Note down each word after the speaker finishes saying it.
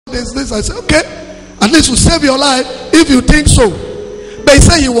this. I said, okay, at least you save your life if you think so. But he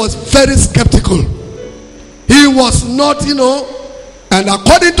said he was very skeptical. He was not, and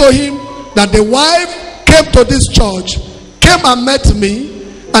according to him, that the wife came to this church, came and met me,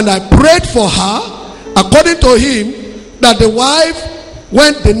 and I prayed for her. According to him, that the wife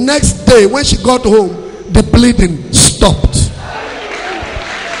went the next day, when she got home, the bleeding stopped.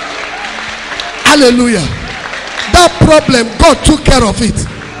 Hallelujah. That problem, God took care of it.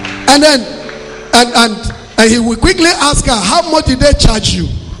 And then and he will quickly ask her, how much did they charge you?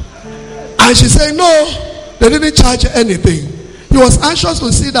 And she said, no, they didn't charge anything. He was anxious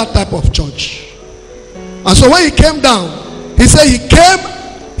to see that type of church. And so when he came down, he said he came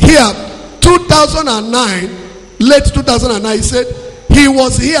here 2009, late 2009. He said he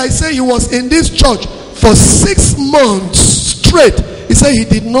was here. I said he was in this church for 6 months straight. He said he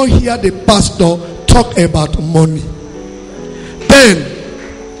did not hear the pastor talk about money.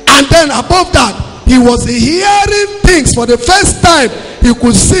 And then above that, he was hearing things for the first time. He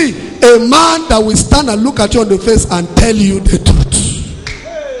could see a man that will stand and look at you on the face and tell you the truth.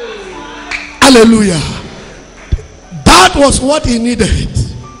 Hallelujah. That was what he needed.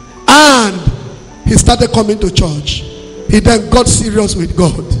 And he started coming to church. He then got serious with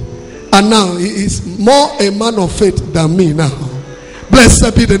God. And now he is more a man of faith than me now.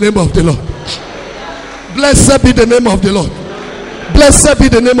 Blessed be the name of the Lord. Blessed be the name of the Lord. Blessed be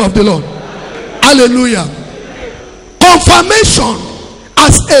the name of the Lord. Hallelujah. Confirmation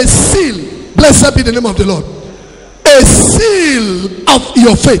as a seal. Blessed be the name of the Lord. A seal of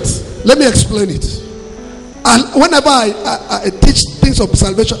your faith. Let me explain it. And whenever I teach things of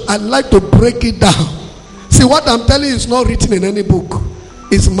salvation, I like to break it down. See, what I'm telling you is not written in any book.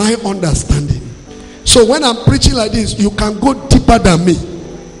 It's my understanding. So when I'm preaching like this, you can go deeper than me.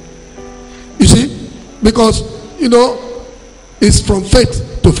 You see? Because, it's from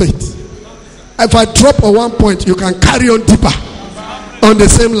faith to faith. If I drop on one point, you can carry on deeper on the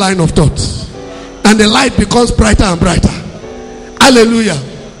same line of thought. And the light becomes brighter and brighter. Hallelujah.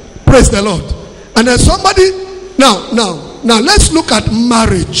 Praise the Lord. And then somebody, now let's look at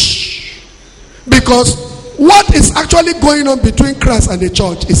marriage. Because what is actually going on between Christ and the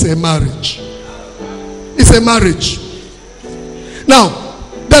church is a marriage. It's a marriage. Now,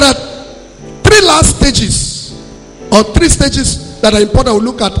 there are 3 last stages, or 3 stages that are important to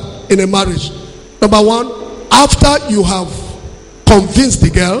look at in a marriage. Number 1, after you have convinced the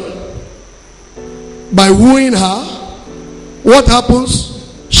girl by wooing her, what happens?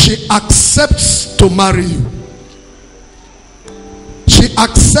 She accepts to marry you. She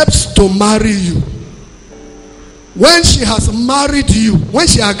accepts to marry you. When she has married you, when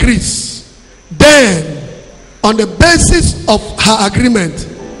she agrees, then on the basis of her agreement,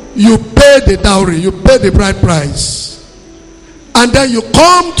 you pay the dowry, you pay the bride price. And then you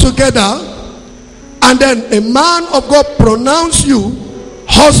come together, and then a man of God pronounce you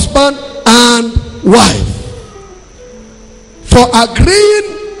husband and wife. For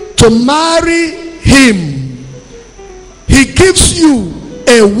agreeing to marry him, he gives you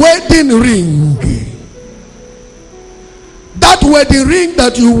a wedding ring. That wedding ring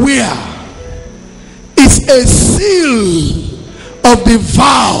that you wear is a seal of the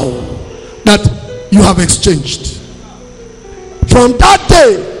vow that you have exchanged. From that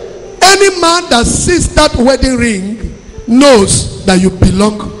day, any man that sees that wedding ring knows that you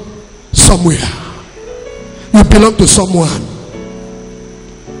belong somewhere. You belong to someone.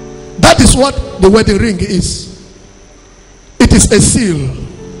 That is what the wedding ring is. It is a seal.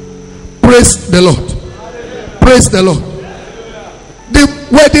 Praise the Lord. Praise the Lord. The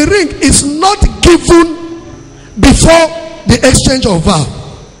wedding ring is not given before the exchange of vow.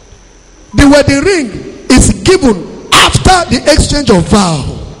 The wedding ring is given after the exchange of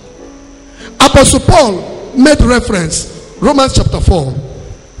vow. Apostle Paul made reference. Romans chapter 4.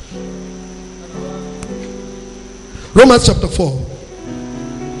 Romans chapter 4.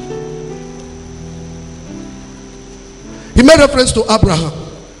 He made reference to Abraham.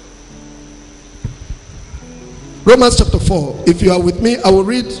 Romans chapter 4. If you are with me, I will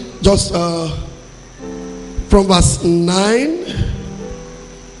read just from verse 9.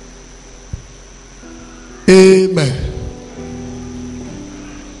 Amen.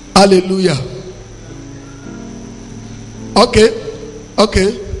 Hallelujah. Okay.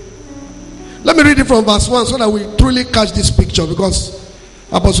 Let me read it from verse 1 so that we truly catch this picture, because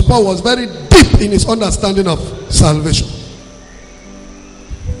Apostle Paul was very deep in his understanding of salvation.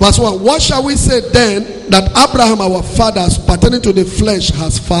 Verse 1. What shall we say then that Abraham our father, pertaining to the flesh,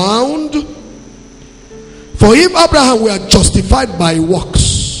 has found? For if Abraham were justified by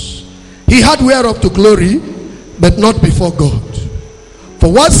works, he had whereof to glory, but not before God.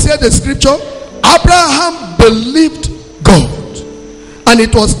 For what said the scripture? Abraham believed God, and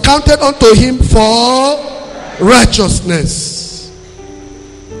it was counted unto him for righteousness.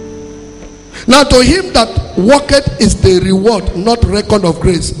 Now to him that worketh is the reward not reckoned of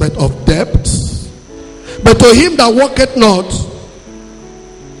grace, but of debt. But to him that worketh not,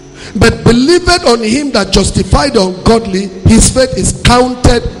 but believeth on him that justified the ungodly, his faith is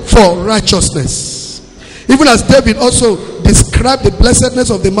counted for righteousness. Even as David also described the blessedness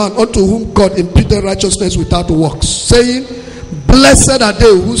of the man unto whom God imputed righteousness without works, saying, blessed are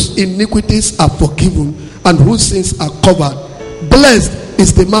they whose iniquities are forgiven and whose sins are covered. Blessed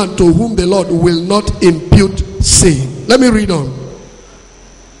is the man to whom the Lord will not impute sin. Let me read on.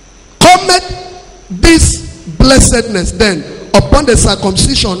 Cometh this blessedness then upon the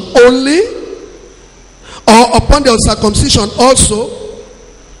circumcision only, or upon the uncircumcision also?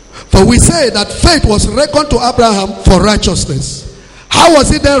 For we say that faith was reckoned to Abraham for righteousness. How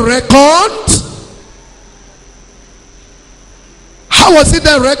was it then reckoned? How was it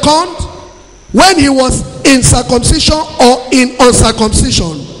then reckoned? When he was in circumcision or in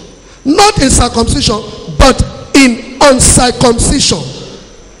uncircumcision? Not in circumcision, but in uncircumcision.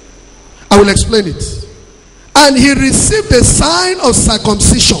 I will explain it. And he received the sign of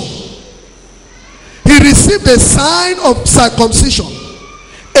circumcision. He received the sign of circumcision,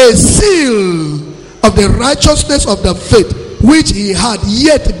 a seal of the righteousness of the faith which he had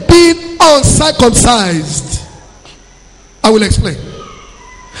yet been uncircumcised. I will explain.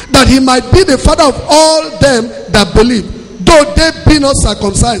 That he might be the father of all them that believe, though they be not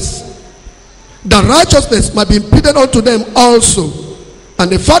circumcised, that righteousness might be imputed unto them also, and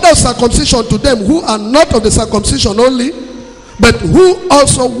the father of circumcision to them who are not of the circumcision only, but who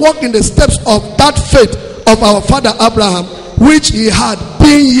also walk in the steps of that faith of our father Abraham, which he had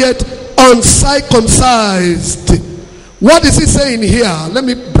been yet uncircumcised. What is he saying here? Let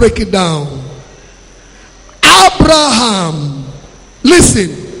me break it down. Abraham,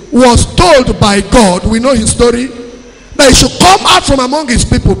 listen, was told by God, we know his story, that he should come out from among his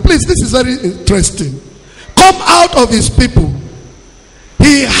people. Please, this is very interesting. Come out of his people.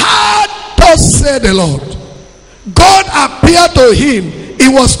 He had, thus said the Lord. God appeared to him. He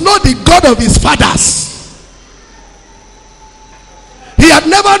was not the God of his fathers. He had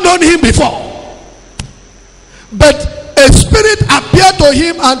never known him before. But a spirit appeared to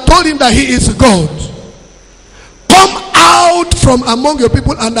him and told him that he is God. Come out from among your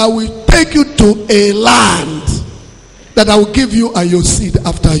people and I will take you to a land that I will give you and your seed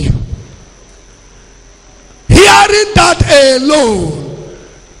after you. Hearing that alone,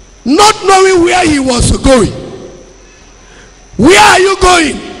 not knowing where he was going. Where are you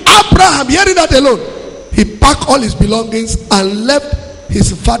going? Abraham, hearing that alone, he packed all his belongings and left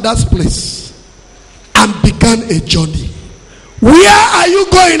his father's place and began a journey. Where are you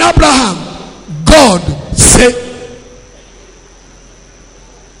going, Abraham? God said.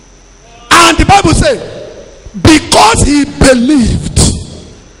 And the Bible says, because he believed,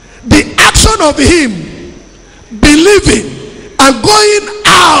 the action of him believing and going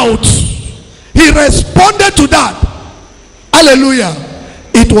out, he responded to that. Hallelujah.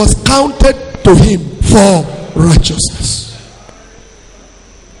 It was counted to him for righteousness.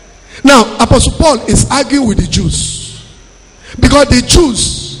 Now, Apostle Paul is arguing with the Jews, because the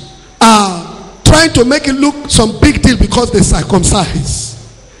Jews are trying to make it look some big deal because they circumcised.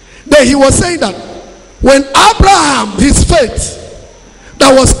 Then he was saying that when Abraham, his faith,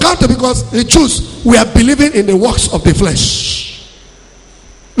 that was counted, because the Jews were believing in the works of the flesh.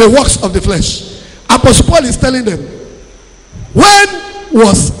 The works of the flesh. Apostle Paul is telling them, when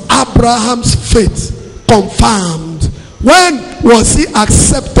was Abraham's faith confirmed? When was he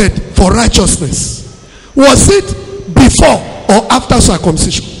accepted for righteousness? Was it before or after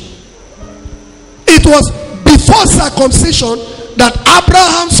circumcision? It was before circumcision that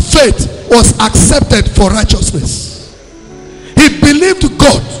Abraham's faith was accepted for righteousness. He believed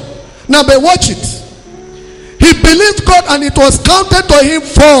God. Now, but watch it. He believed God and it was counted to him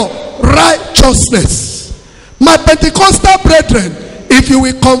for righteousness. My Pentecostal brethren, if you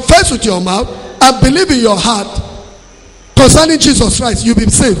will confess with your mouth and believe in your heart concerning Jesus Christ, you'll be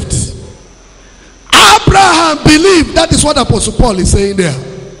saved. Abraham believed. That is what Apostle Paul is saying there.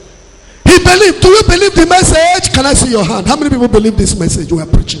 He believed. Do you believe the message? Can I see your hand? How many people believe this message we are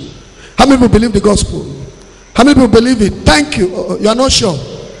preaching? How many people believe the gospel? How many people believe it? Thank you. You are not sure.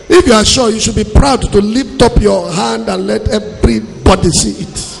 If you are sure, you should be proud to lift up your hand and let everybody see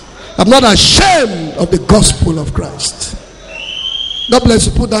it. I'm not ashamed of the gospel of Christ. God bless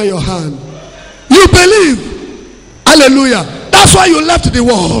you. Put down your hand. You believe. Hallelujah. That's why you left the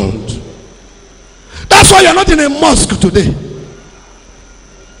world. That's why you're not in a mosque today.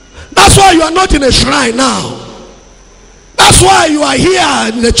 That's why you are not in a shrine now. That's why you are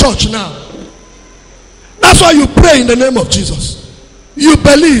here in the church now. That's why you pray in the name of Jesus. You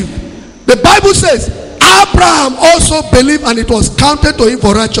believe. The Bible says Abraham also believed and it was counted to him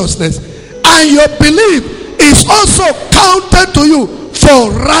for righteousness. And your belief is also counted to you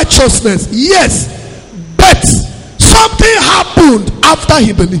for righteousness. Yes. But something happened after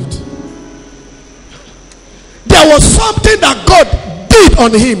he believed. There was something that God did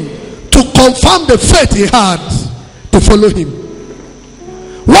on him to confirm the faith he had to follow him.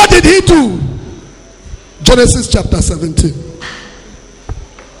 What did he do? Genesis chapter 17.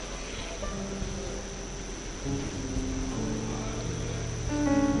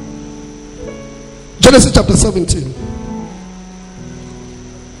 Genesis chapter 17.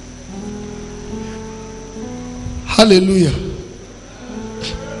 Hallelujah.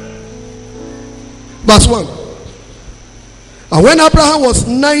 Verse 1. And when Abraham was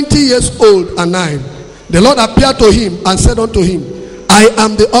 90 years old and 9, the Lord appeared to him and said unto him, I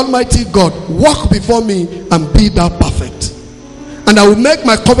am the Almighty God. Walk before me and be thou perfect. And I will make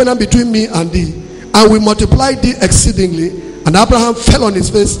my covenant between me and thee, and will multiply thee exceedingly. And Abraham fell on his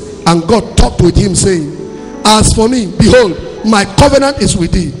face, and God talked with him, saying, As for me, behold, my covenant is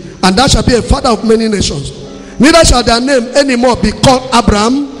with thee, and thou shalt be a father of many nations. Neither shall thy name any more be called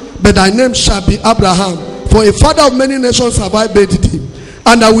Abraham, but thy name shall be Abraham. For a father of many nations have I made thee.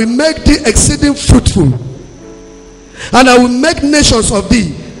 And I will make thee exceeding fruitful. And I will make nations of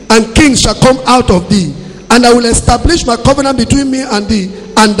thee, and kings shall come out of thee. And I will establish my covenant between me and thee,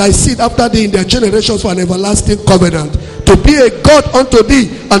 and thy seed after thee in their generations for an everlasting covenant, to be a God unto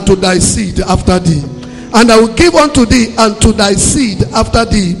thee, and to thy seed after thee. And I will give unto thee and to thy seed after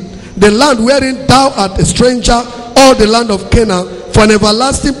thee the land wherein thou art a stranger, all the land of Canaan, for an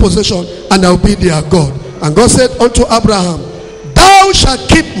everlasting possession, and I will be their God. And God said unto Abraham, Thou shalt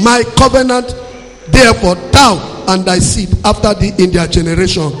keep my covenant, therefore thou and thy seed after thee in their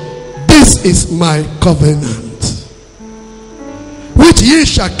generation. This is my covenant, which ye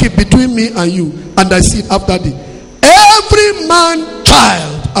shall keep between me and you and thy seed after thee. Every man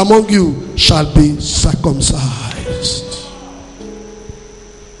child among you shall be circumcised.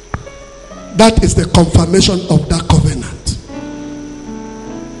 That is the confirmation of that covenant.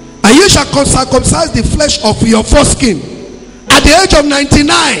 And you shall circumcise the flesh of your foreskin. At the age of 99,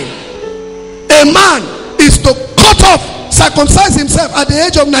 a man is to cut off, circumcise himself at the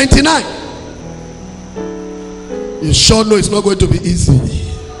age of 99. You sure know it's not going to be easy.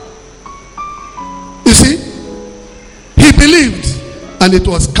 You see, he believed and it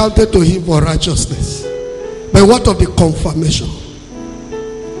was counted to him for righteousness. But what of the confirmation?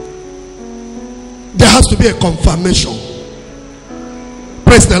 There has to be a confirmation.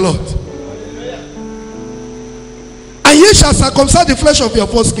 Praise the Lord. And ye shall circumcise the flesh of your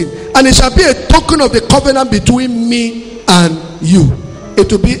foreskin, and it shall be a token of the covenant between me and you.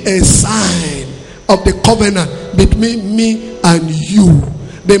 It will be a sign of the covenant between me and you.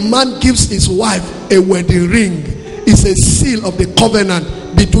 The man gives his wife a wedding ring. It's a seal of the covenant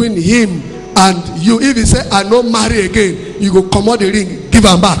between him and you. If he say, I no marry again, you go come out the ring, give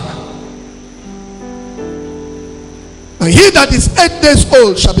him back. And he that is 8 days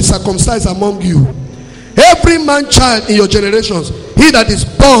old shall be circumcised among you. Every man child in your generations, he that is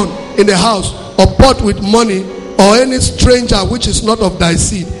born in the house or bought with money, or any stranger which is not of thy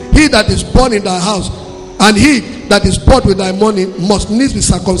seed, he that is born in thy house, and he that is bought with thy money, must needs be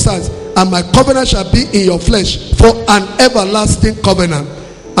circumcised. And my covenant shall be in your flesh for an everlasting covenant.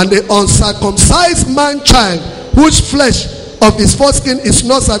 And the uncircumcised man child, whose flesh of his foreskin is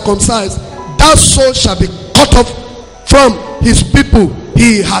not circumcised, that soul shall be cut off from his people.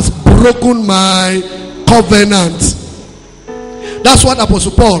 He has broken my covenant. That's what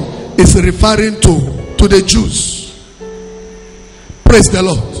Apostle Paul is referring to the Jews. Praise the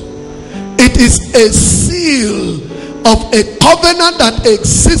Lord. It is a seal of a covenant that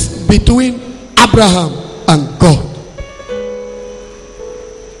exists between Abraham and God.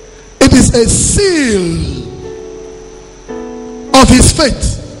 It is a seal of his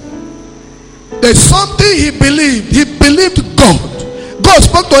faith. There's something he believed. He believed God. God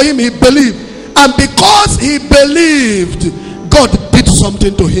spoke to him, he believed. And because he believed, God did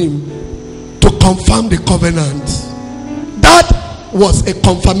something to him to confirm the covenant. That was a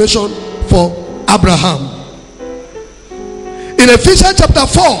confirmation for Abraham. In Ephesians chapter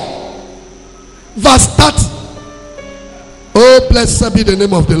 4, verse 30. Oh, blessed be the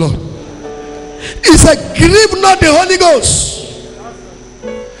name of the Lord. He said, grieve not the Holy Ghost,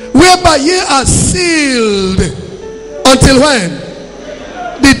 whereby ye are sealed until when?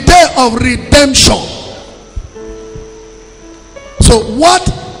 The day of redemption. So what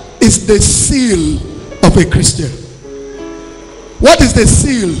is is the seal of a Christian. What is the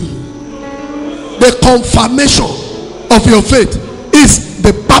seal? The confirmation of your faith is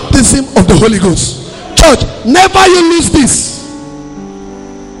the baptism of the Holy Ghost. Church, never you lose this.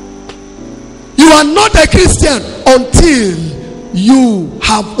 You are not a Christian until you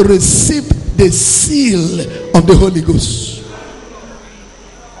have received the seal of the Holy Ghost.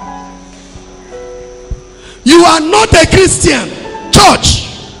 You are not a Christian, church.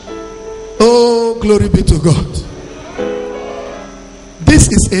 Oh, glory be to God. This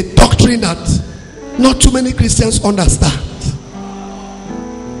is a doctrine that not too many Christians understand.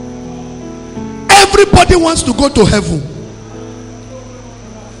 Everybody wants to go to heaven,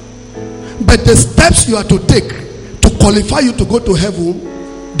 but the steps you are to take to qualify you to go to heaven,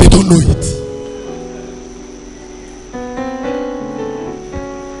 they don't know it.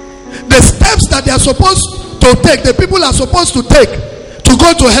 The steps that they are supposed to take, the people are supposed to take to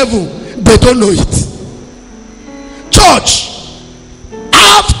go to heaven, they don't know it. Church,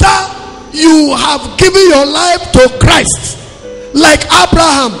 after you have given your life to Christ, like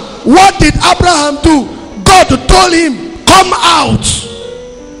Abraham, what did Abraham do? God told him, come out.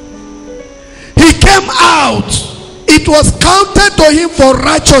 He came out. It was counted to him for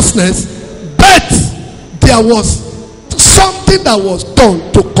righteousness, but there was something that was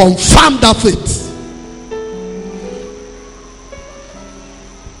done to confirm that faith.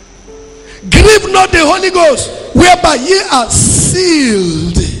 Grieve not the Holy Ghost, whereby ye are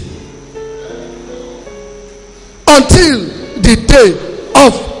sealed until the day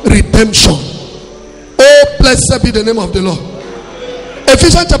of redemption. Oh, blessed be the name of the Lord.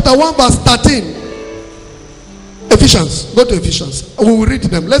 Ephesians chapter 1 verse 13. Ephesians, go to Ephesians. We will read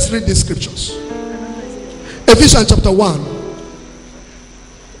them. Let's read these scriptures. Ephesians chapter 1.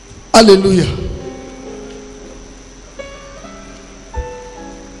 Hallelujah.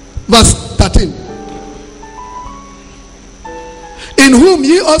 Verse 13. In whom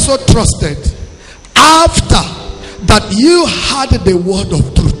ye also trusted, after that you had the word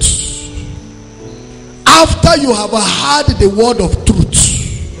of truth. After you have heard the word of truth,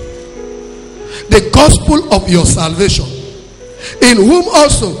 the gospel of your salvation, in whom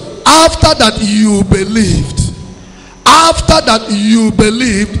also after that you believed,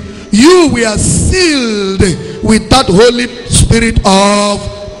 you were sealed with that Holy Spirit of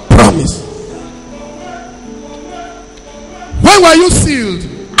promise. When were you sealed?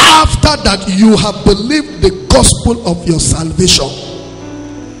 After that you have believed the gospel of your salvation.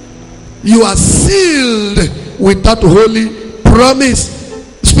 You are sealed with that holy promise,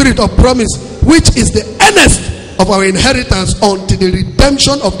 spirit of promise, which is the earnest of our inheritance unto the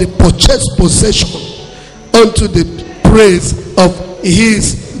redemption of the purchased possession, unto the praise of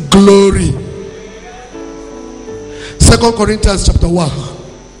his glory. 2 Corinthians chapter 1.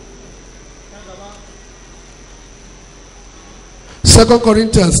 2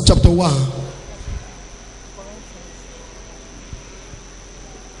 Corinthians chapter 1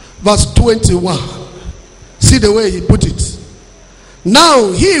 verse 21. See the way he put it.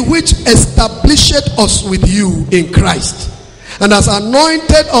 Now he which establisheth us with you in Christ and has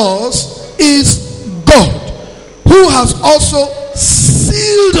anointed us is God, who has also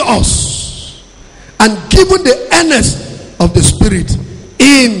sealed us and given the earnest of the Spirit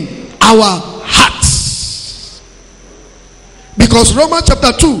in our hearts. Because Romans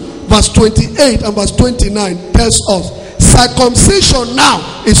chapter 2 verse 28 and verse 29 tells us circumcision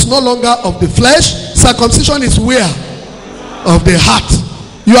now is no longer of the flesh. Circumcision is where? Of the heart.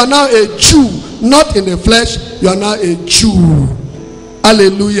 You are now a Jew, not in the flesh. You are now a Jew.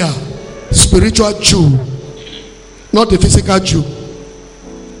 Hallelujah. Spiritual Jew, not a physical Jew.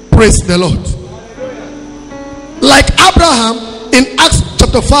 Praise the Lord. Like Abraham in Acts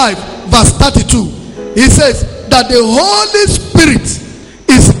chapter 5 verse 32, he says that the Holy Spirit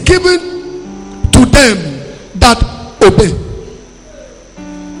is given to them that obey.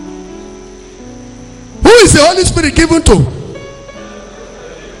 Who is the Holy Spirit given to?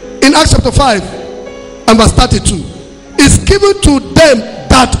 In Acts chapter 5 and verse 32, is given to them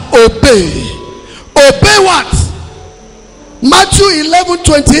that obey. Obey what? Matthew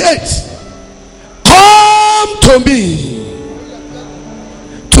 11:28. Come to me.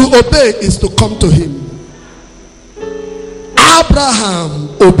 To obey is to come to him. Abraham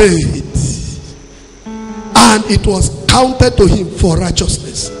obeyed, and it was counted to him for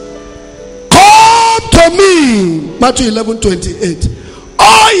righteousness. Come to me. Matthew 11:28.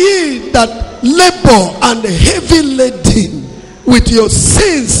 All ye that labor and heavy laden with your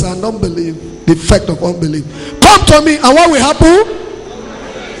sins and unbelief, the effect of unbelief, come to me, and what will happen?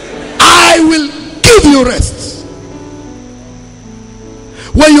 I will give you rest.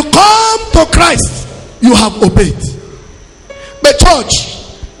 When you come to Christ, you have obeyed. But church,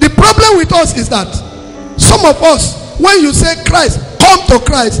 the problem with us is that some of us, when you say Christ, come to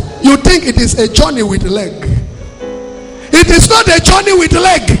Christ, you think it is a journey with leg. It is not a journey with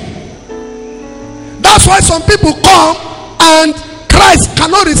leg. That's why some people come and Christ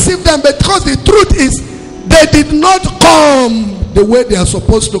cannot receive them, because the truth is they did not come the way they are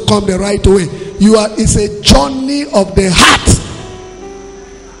supposed to come, the right way. It's a journey of the heart.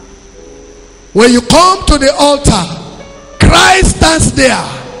 When you come to the altar, Christ stands there.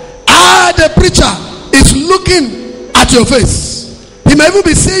 The preacher is looking at your face. He may even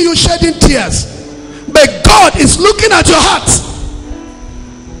be seeing you shedding tears, but God is looking at your heart.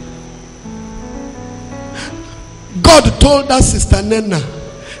 God told that sister Nena,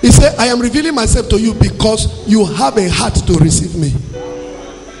 he said, I am revealing myself to you because you have a heart to receive me.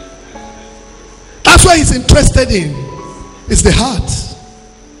 That's what he's interested in. It's the heart.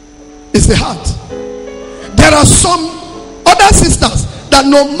 It's the heart. There are some other sisters that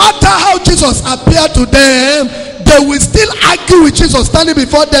no matter how Jesus appeared to them, they will still argue with Jesus standing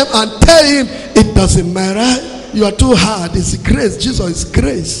before them and tell him, it doesn't matter, you are too hard, it's grace. Jesus is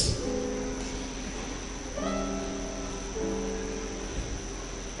grace.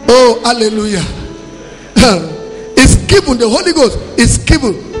 Oh, hallelujah. It's given, the Holy Ghost is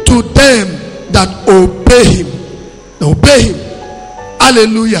given to them that obey him. Obey him.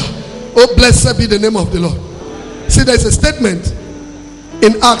 Hallelujah. Oh, blessed be the name of the Lord. See, there's a statement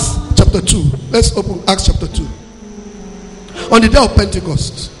in Acts chapter 2. Let's open Acts chapter 2. On the day of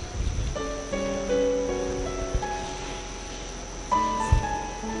Pentecost,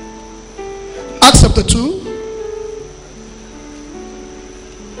 Acts chapter 2.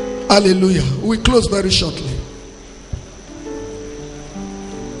 Hallelujah. We close very shortly.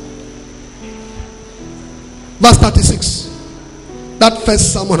 Verse 36. That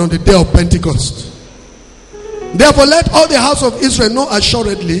first sermon on the day of Pentecost. Therefore, let all the house of Israel know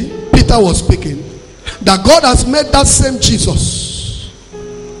assuredly, Peter was speaking, that God has made that same Jesus,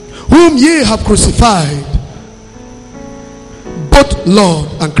 whom ye have crucified, both Lord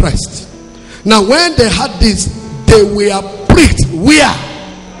and Christ. Now, when they had this, they were pricked. Where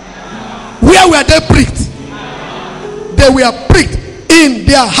were they pricked? They were pricked in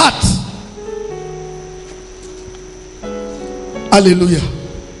their heart. Hallelujah.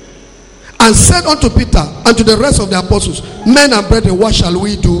 And said unto Peter and to the rest of the apostles, men and brethren, what shall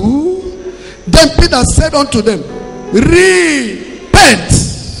we do? Then Peter said unto them, repent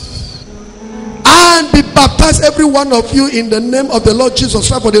and be baptized every one of you in the name of the Lord Jesus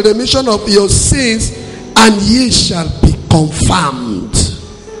Christ for the remission of your sins, and ye shall be confirmed,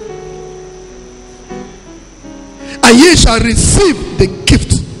 and ye shall receive the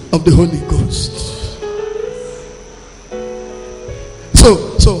gift of the Holy Ghost.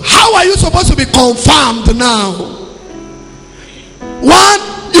 So how are you supposed to be confirmed now? One,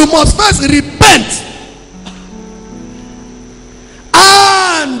 you must first repent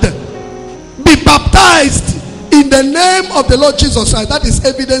and be baptized in the name of the Lord Jesus Christ. That is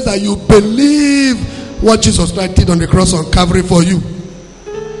evidence that you believe what Jesus Christ did on the cross on Calvary for you.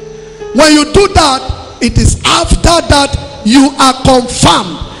 When you do that, it is after that you are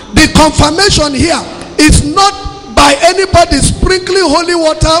confirmed. The confirmation here is not by anybody sprinkling holy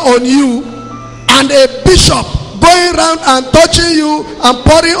water on you and a bishop going around and touching you and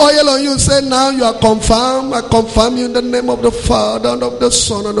pouring oil on you and saying, now you are confirmed. I confirm you in the name of the Father and of the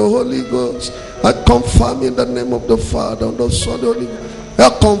Son and the Holy Ghost. I confirm you in the name of the Father and the Son and the Holy Ghost. I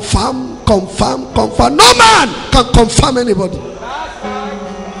confirm. No man can confirm anybody.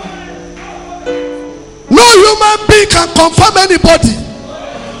 No human being can confirm anybody.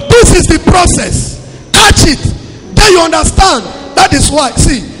 This is the process. Catch it. Then you understand. That is why,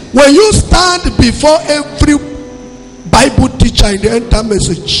 see, when you stand before every Bible teacher in the end-time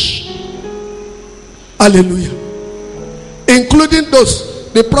message, hallelujah, including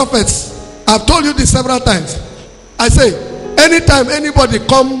those, the prophets, I've told you this several times. I say, anytime anybody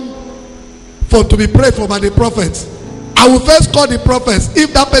come to be prayed for by the prophets, I will first call the prophets.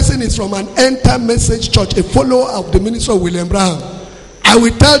 If that person is from an end-time message church, a follower of the ministry of William Brown, I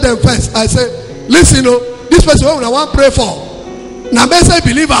will tell them first. I say, listen, this person I want to pray for, now message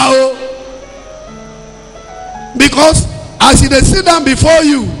believer, because as they sit down before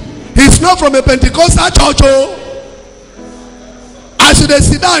you, he's not from a Pentecostal church. As they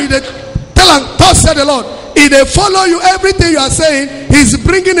sit down, they tell him, thus said the Lord. If they follow you, everything you are saying, he's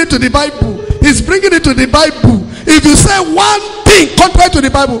bringing it to the Bible. He's bringing it to the Bible. If you say one thing contrary to the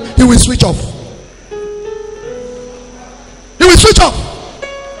Bible, he will switch off. He will switch off.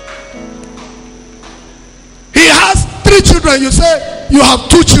 He has 3 children, you say you have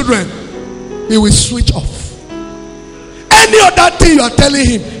 2 children, he will switch off. Any other thing you are telling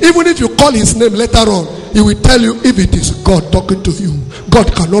him, even if you call his name later on, he will tell you if it is God talking to you.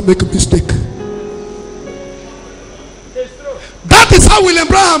 God cannot make a mistake. That is how William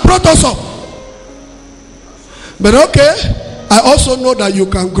Branham brought us up. But okay, I also know that you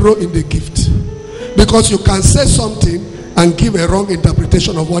can grow in the gift, because you can say something and give a wrong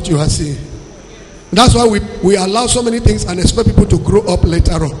interpretation of what you are saying. That's why we allow so many things and expect people to grow up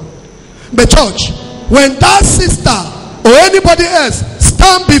later on. But church, when that sister or anybody else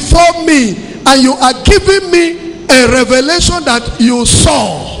stand before me and you are giving me a revelation that you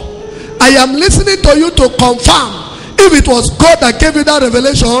saw, I am listening to you to confirm if it was God that gave you that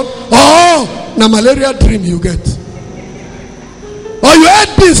revelation, or the malaria dream you get, or you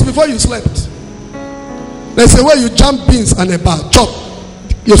ate beans before you slept. There's a way you jump beans and a bar, chop,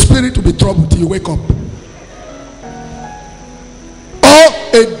 your spirit will be troubled till you wake up. Or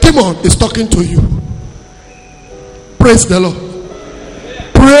a demon is talking to you. Praise the Lord.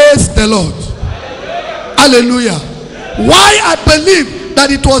 Praise the Lord. Hallelujah. Why I believe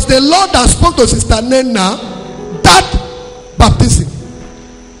that it was the Lord that spoke to Sister Nena that baptism,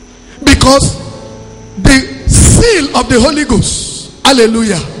 because the seal of the Holy Ghost,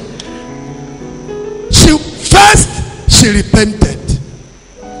 hallelujah, she repented.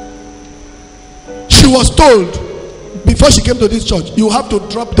 She was told before she came to this church, you have to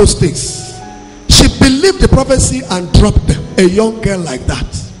drop those things. She believed the prophecy and dropped them. A young girl like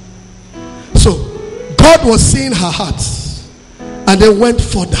that. So God was seeing her heart and then went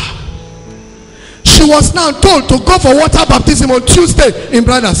further. She was now told to go for water baptism on Tuesday in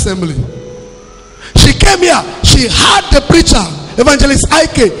Bride Assembly. She came here. She heard the preacher, Evangelist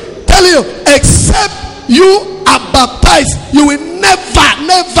Ike, tell you, except you are baptized, you will never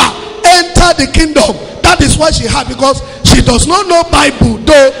enter the kingdom. That is why she had, because she does not know Bible,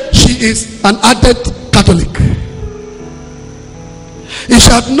 though she is an ardent Catholic. If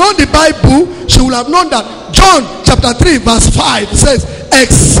she had known the Bible, she would have known that John chapter 3 verse 5 says,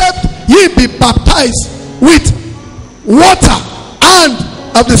 except ye be baptized with water and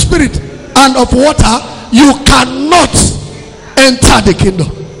of the Spirit and of water, you cannot enter the kingdom.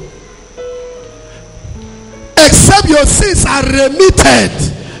 Except your sins are remitted,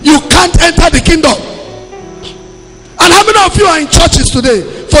 you can't enter the kingdom. And how many of you are in churches today?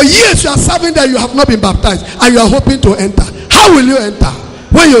 For years you are serving there, you have not been baptized, and you are hoping to enter. How will you enter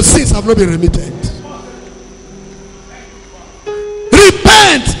when your sins have not been remitted?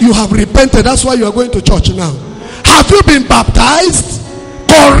 Repent. You have repented. That's why you are going to church now. Have you been baptized?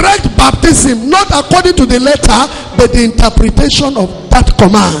 Correct baptism, not according to the letter, but the interpretation of that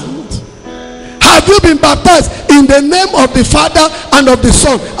command. Have you been baptized in the name of the Father and of the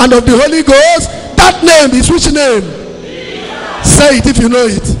Son and of the Holy Ghost? That name is which name? Jesus. Say it if you know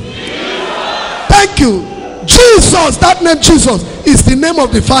it. Jesus. Thank you. Jesus, that name Jesus is the name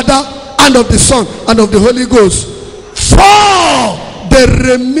of the Father and of the Son and of the Holy Ghost. For the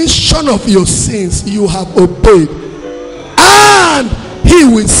remission of your sins you have obeyed. And he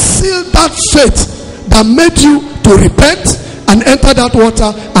will seal that faith that made you to repent and enter that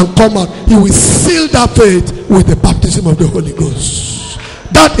water and come out. He will seal that faith with the baptism of the Holy Ghost.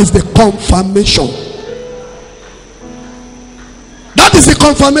 That is the confirmation. That is the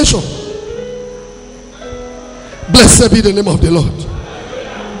confirmation. Blessed be the name of the Lord.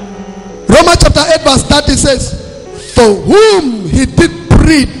 Romans chapter 8 verse 30 says, for whom he did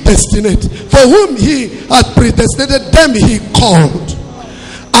predestinate, for whom he had predestinated, them he called.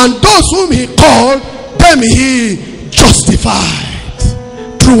 And those whom he called, them he justified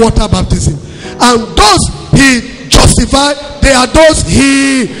through water baptism. And those he justified, they are those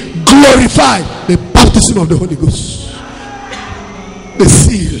he glorified. The baptism of the Holy Ghost. The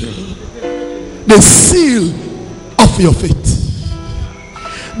seal. The seal of your faith.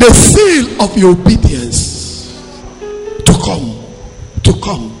 The seal of your obedience to come. To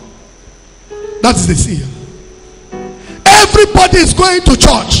come. That is the seal. Everybody is going to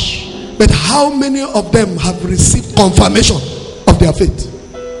church. But how many of them have received confirmation of their faith?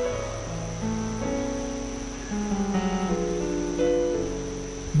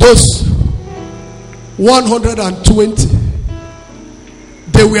 Those 120,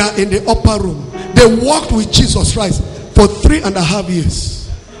 they were in the upper room. They walked with Jesus Christ for 3.5 years.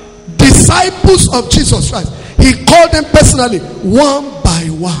 Disciples of Jesus Christ. He called them personally, one by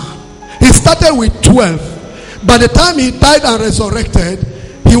one. He started with 12. By the time he died and resurrected,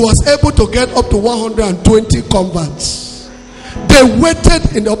 he was able to get up to 120 converts. They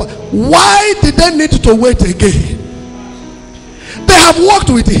waited in the upper. Why did they need to wait again? They have walked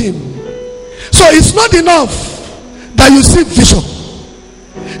with him. So it's not enough that you see vision.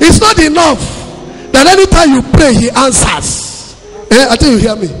 It's not enough that anytime you pray, he answers. I think you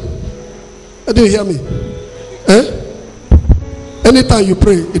hear me. I think you hear me. Anytime you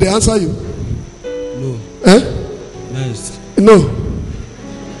pray, did they answer you? No. Nice. No.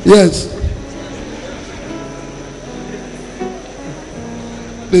 Yes.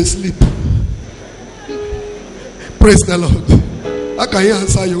 They sleep. Praise the Lord. How can he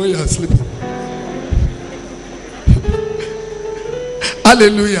answer you when you are sleeping?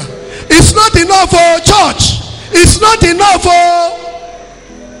 Hallelujah. It's not enough for church. It's not enough for.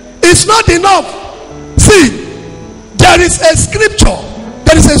 It's not enough. See, there is a scripture.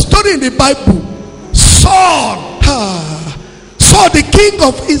 There is a story in the Bible. Saul, the king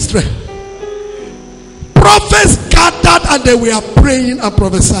of Israel. Prophets gathered and they were praying and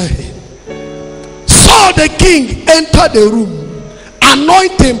prophesying. Saul the king entered the room,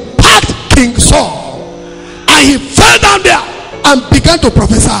 anointing packed King Saul, and he fell down there and began to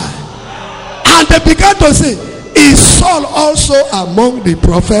prophesy. And they began to say, is Saul also among the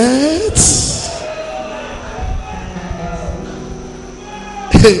prophets?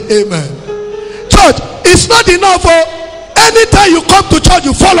 Amen. Church, it's not enough for anytime you come to church,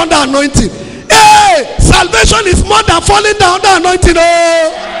 you fall under anointing. Hey, salvation is more than falling down under anointing.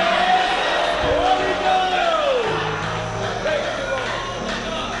 Oh.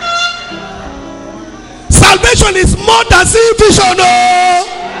 Salvation is more than seeing vision. Oh.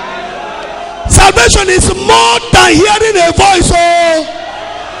 Salvation is more than hearing a voice. Oh.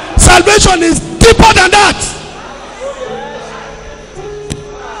 Salvation is deeper than that.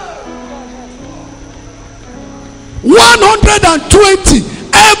 $120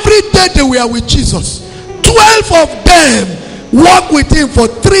 every day they were with Jesus. 12 of them walked with him for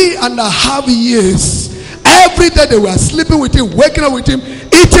 3.5 years. Every day they were sleeping with him, waking up with him,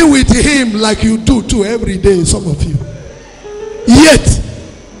 eating with him like you do too every day, some of you. Yet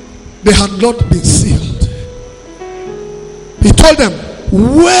they had not been sealed. He told them,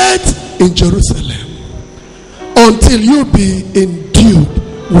 wait in Jerusalem until you be endued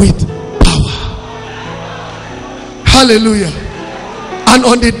with power. Hallelujah. And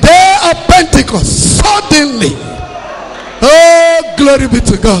on the day of Pentecost, suddenly, oh, glory be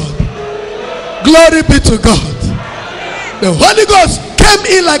to God. Glory be to God. The Holy Ghost came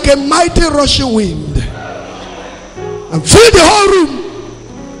in like a mighty rushing wind and filled the whole room,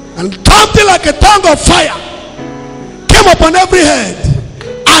 and something like a tongue of fire came upon every head,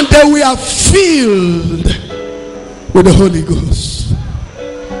 and they were filled with the Holy Ghost.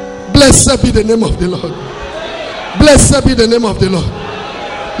 Blessed be the name of the Lord. Blessed be the name of the Lord.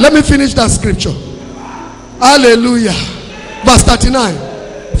 Let me finish that scripture. Hallelujah. Verse 39.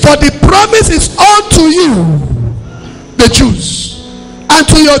 For the promise is unto you, the Jews, and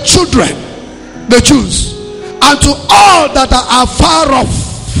to your children, the Jews, and to all that are afar off,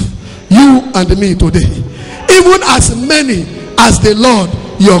 you and me today, even as many as the Lord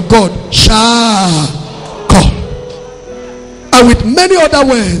your God shall call. And with many other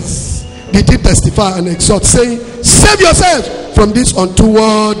words did he testify and exhort, saying, save yourselves from this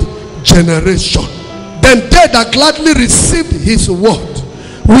untoward generation. Then they that gladly received his word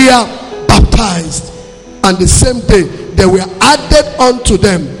were baptized, and the same day there were added unto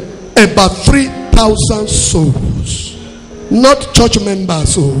them about 3,000 souls. Not church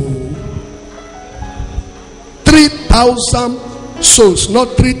members. 3,000 souls,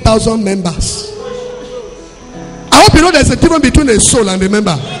 not 3,000 members. I hope you know there's a difference between a soul and a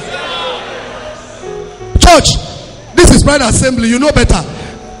member. Church, this is Bride Assembly, you know better.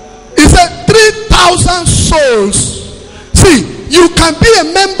 He said 3,000 souls. See, you can be a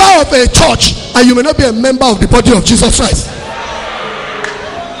member of a church and you may not be a member of the body of Jesus Christ.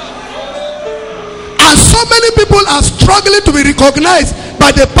 And so many people are struggling to be recognized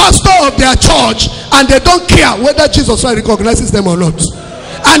by the pastor of their church, and they don't care whether Jesus Christ recognizes them or not.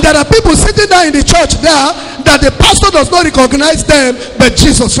 And there are people sitting there in the church there that the pastor does not recognize them, but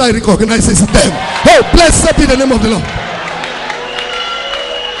Jesus Christ recognizes them. Oh, blessed be the name of the Lord.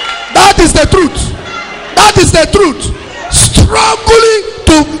 That is the truth. That is the truth. Struggling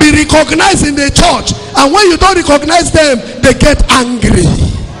to be recognized in the church, and when you don't recognize them, they get angry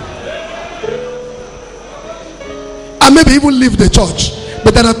and maybe even leave the church.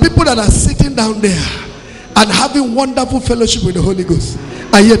 But there are people that are sitting down there and having wonderful fellowship with the Holy Ghost,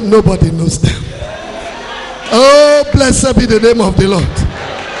 and yet nobody knows them. Oh, blessed be the name of the Lord.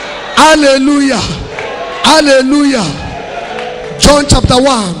 Hallelujah. Hallelujah. John chapter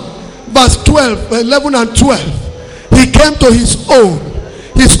 1 verse 12, 11 and 12. He came to his own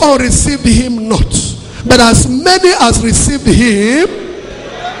received him not. But as many as received him,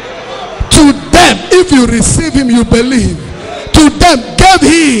 to them them, if you receive him, you believe. To them gave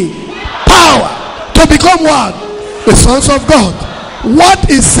he power to become what? The sons of God. What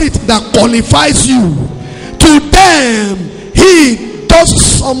is it that qualifies you? To them, he does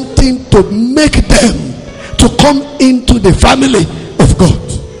something to make them to come into the family of God.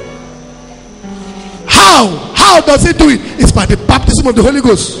 How does he do it? It's by the baptism of the Holy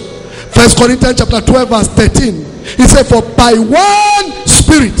Ghost. 1 Corinthians chapter 12 verse 13. He said, for by one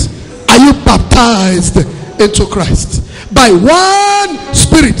Spirit are you baptized into Christ. By one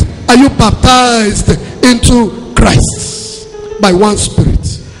Spirit are you baptized into Christ. By one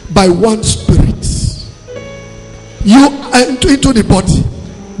Spirit. By one Spirit. You are into the body.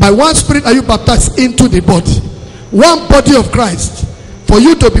 By one Spirit are you baptized into the body. One body of Christ. For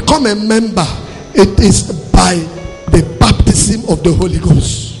you to become a member, it is by the baptism of the Holy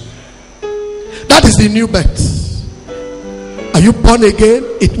Ghost. That is the new birth. Are you born again?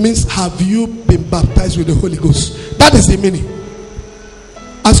 It means, have you been baptized with the Holy Ghost? That is the meaning.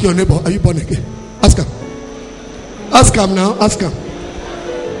 Ask your neighbor, are you born again? Ask him. Ask him now. Ask him.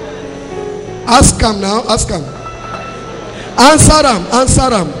 Ask him now. Ask him. Answer him. Answer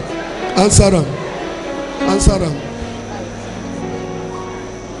him. Answer him. Answer him.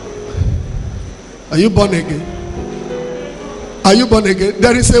 Are you born again? Are you born again?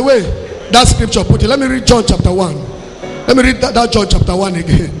 There is a way. That scripture put it. Let me read John chapter 1. Let me read that John chapter 1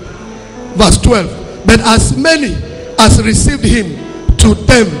 again. Verse 12. But as many as received him, to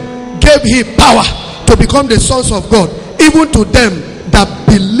them gave he power to become the sons of God, even to them that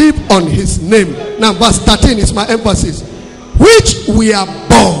believe on his name. Now verse 13 is my emphasis. Which we are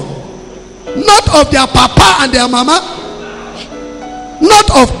born, not of their papa and their mama, not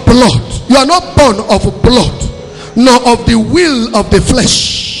of blood. You are not born of blood, nor of the will of the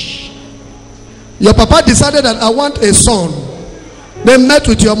flesh. Your papa decided that I want a son. They met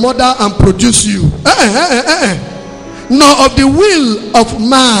with your mother and produced you. Nor of the will of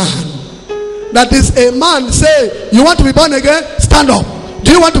man. That is, a man say, you want to be born again? Stand up.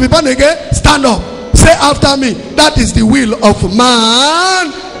 Do you want to be born again? Stand up. Say after me. That is the will of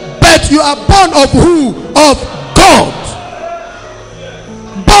man. But you are born of who? Of God.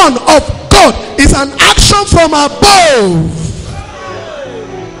 Born of God is an action from above.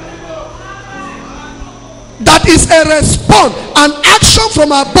 That is a response. An action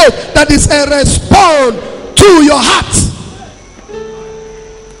from above. That is a response to your heart.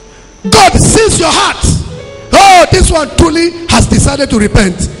 God sees your heart. Oh, this one truly has decided to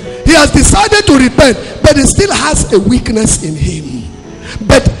repent. He has decided to repent, but he still has a weakness in him.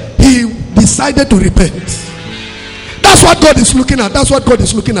 But he decided to repent. That's what God is looking at. That's what God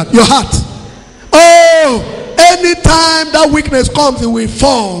is looking at. Your heart. Oh, anytime that weakness comes, he will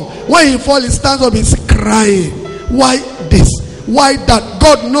fall. When he falls, he stands up, he's crying. Why this? Why that?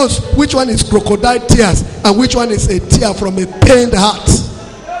 God knows which one is crocodile tears and which one is a tear from a pained heart.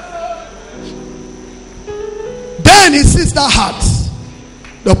 Then he sees that heart,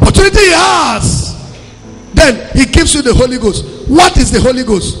 the opportunity he has. Then he gives you the Holy Ghost. What is the Holy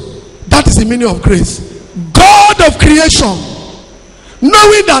Ghost? That is the meaning of grace. God of creation,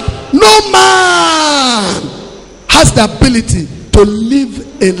 knowing that no man has the ability to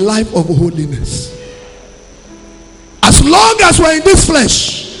live a life of holiness. As long as we're in this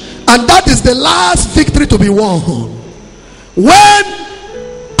flesh, and that is the last victory to be won. When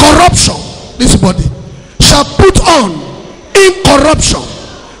corruption, this body, shall put on incorruption,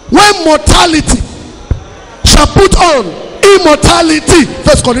 when mortality shall put on immortality.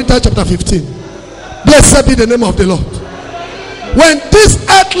 1 Corinthians chapter 15. Blessed be the name of the Lord. When this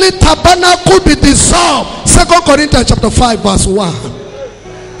earthly tabernacle be dissolved, 2 Corinthians chapter 5 verse 1,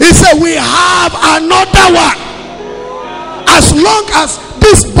 he said we have another one. As long as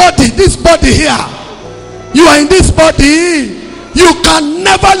this body here, you are in this body, you can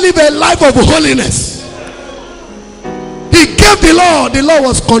never live a life of holiness. He gave the law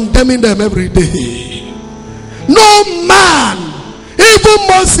was condemning them every day. No man, even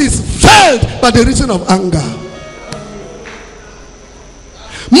Moses, failed by the reason of anger.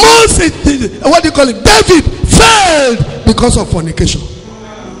 Moses, David failed because of fornication.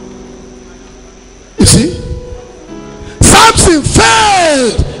 You see? Samson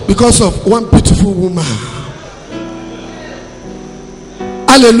failed because of one beautiful woman.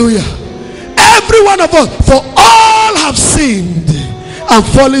 Hallelujah. Every one of us, for all have sinned and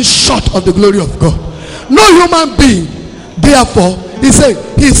fallen short of the glory of God. No human being. Therefore, he said,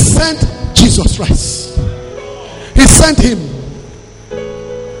 he sent Jesus Christ. He sent him.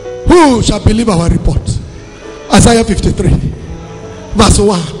 Who shall believe our report? Isaiah 53 verse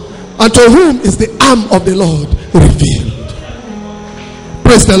 1. And to whom is the arm of the Lord revealed?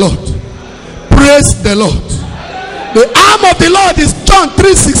 Praise the Lord. Praise the Lord. The arm of the Lord is John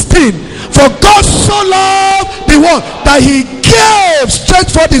 3:16. For God so loved the world that he gave,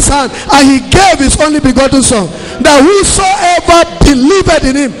 stretched forth his hand, and he gave his only begotten son, that whosoever believeth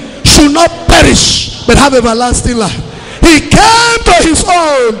in him should not perish but have everlasting life. He came to his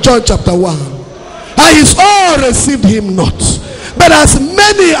own, John chapter 1, and his own received him not. But as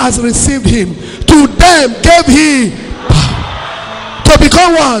many as received him, to them gave he power to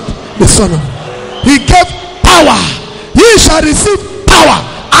become what? The Son of God. He gave power. Ye shall receive power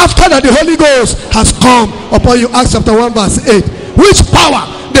after that the Holy Ghost has come upon you. Acts chapter 1 verse 8. Which power?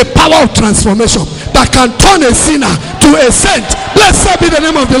 The power of transformation that can turn a sinner to a saint. Blessed be the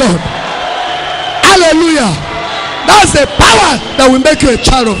name of the Lord. Hallelujah. That's the power that will make you a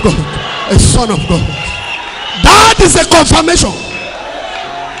child of God, a son of God. That is a confirmation.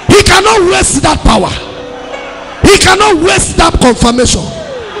 He cannot waste that power. He cannot waste that confirmation.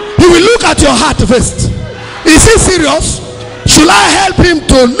 He will look at your heart first. Is he serious? Should I help him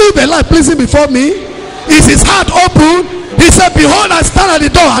to live a life pleasing before me? Is his heart open? He said, behold, I stand at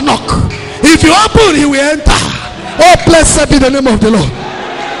the door and knock. If you open, he will enter. Oh, blessed be the name of the Lord.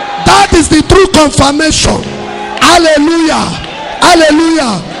 That is the true confirmation. Hallelujah.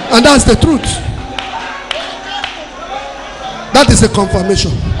 Hallelujah. And that's the truth. That is the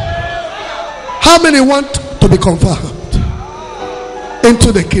confirmation. How many want to be confirmed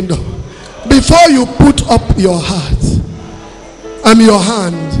into the kingdom? Before you put up your heart and your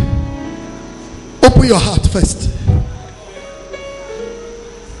hand, open your heart first.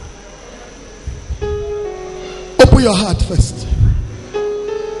 Open your heart first.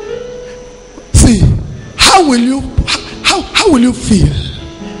 See, how will you feel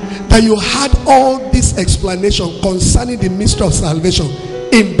that you had all this explanation concerning the mystery of salvation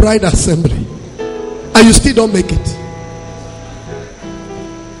in Bride Assembly and you still don't make it?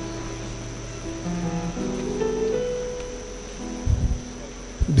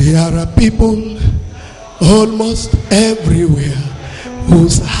 There are people almost everywhere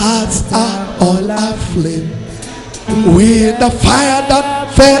whose hearts are all aflame with the fire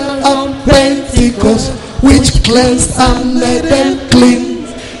that fell on Pentecost, which cleansed and made them clean.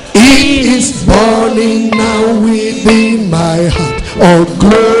 It is burning now within my heart. All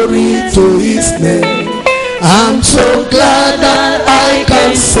glory to his name. I'm so glad that I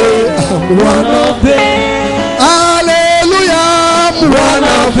can say I'm one of them. Hallelujah, I'm one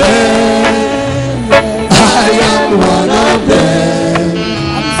of them. I am one of them.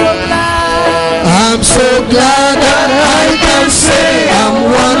 I'm so glad that I can say I'm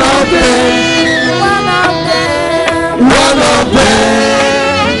one of them. One of them.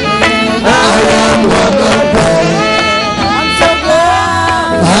 I am one of them.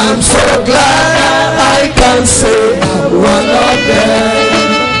 I'm so glad that I can say I'm one of them.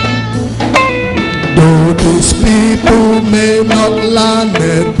 Though these people may not learn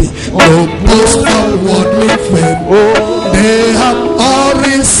me, no boast of worldly fame, they have all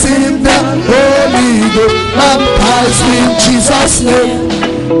received the Holy Ghost, baptized in Jesus' name,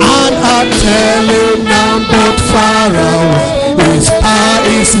 and are telling them but far away, his power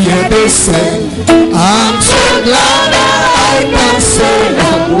is here the same. I'm so glad that I can say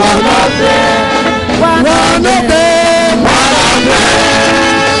I'm one of them. One of them. One of them.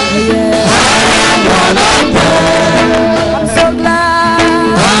 I am one of them. I'm so glad.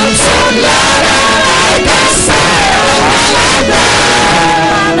 I'm so glad that I can say one of them.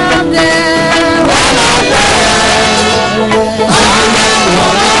 One of them. One of them. I am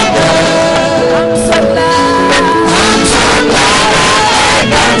one of them. I'm so glad. I'm so glad that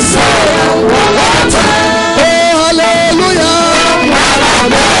I can say one of them. Oh, hallelujah. One of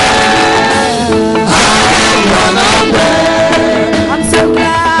them. I am one of them. I'm so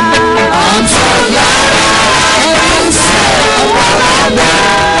glad. I'm so glad that I can say one of them.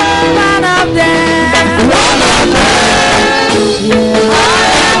 One of them. One of them. I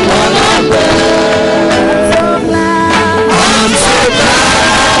am one of them. I'm so glad. I'm so glad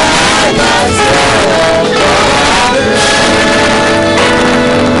that I can say one of them.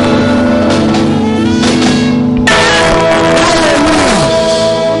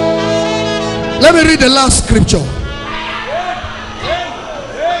 Let me read the last scripture.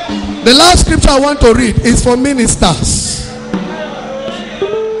 The last scripture I want to read is for ministers.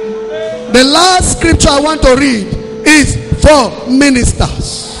 The last scripture I want to read is for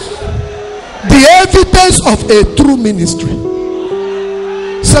ministers. The evidence of a true ministry.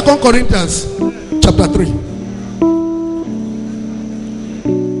 2 Corinthians chapter 3.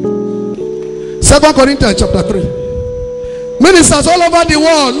 2 Corinthians chapter 3. Ministers all over the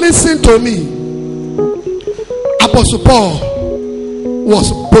world, listen to me. Apostle Paul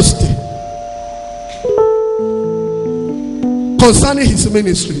was boasting. concerning his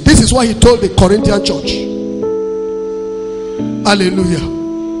ministry. This is what he told the Corinthian church. Hallelujah.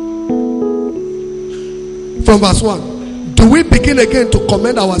 From verse 1. Do we begin again to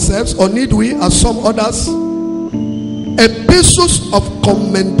commend ourselves, or need we, as some others, epistles of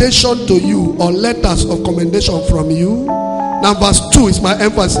commendation to you, or letters of commendation from you? Now verse 2 is my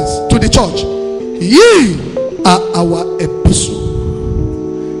emphasis to the church. Ye are our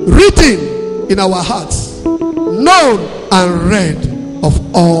epistle, written in our hearts, known and read of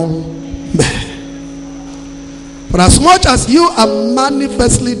all men. For as much as you are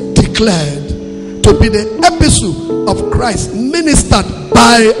manifestly declared to be the epistle of Christ, ministered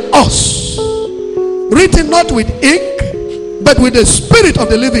by us, written not with ink, but with the Spirit of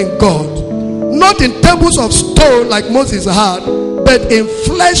the living God, not in tables of stone like Moses had, but in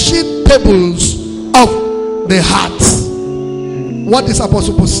fleshy tables of the heart. What is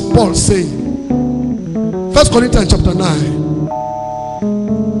Apostle Paul saying? 1 Corinthians chapter 9.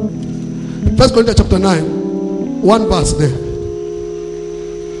 1 Corinthians chapter 9. One verse there.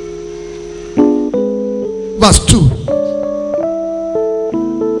 Verse 2.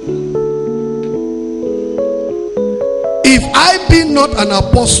 If I be not an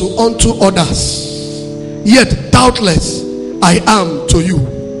apostle unto others, yet doubtless I am to you.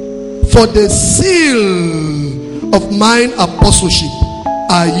 For the seal of mine apostleship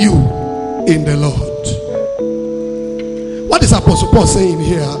are you in the Lord. What is Apostle Paul saying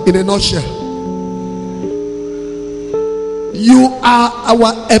here in a nutshell? You are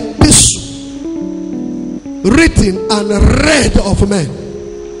our epistle, written and read of men.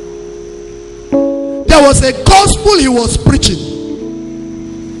 There was a gospel he was preaching,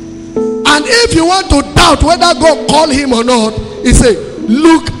 and if you want to doubt whether God called him or not, he said,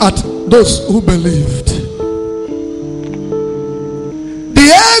 look at those who believed.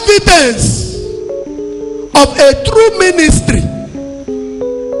 The evidence of a true ministry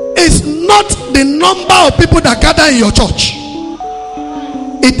is not the number of people that gather in your church.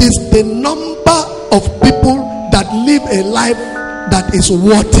 It is the number of people that live a life that is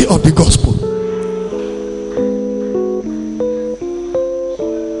worthy of the gospel.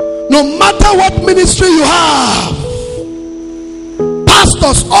 No matter what ministry you have,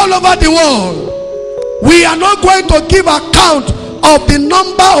 pastors all over the world, we are not going to give account of the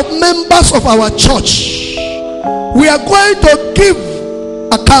number of members of our church. We are going to give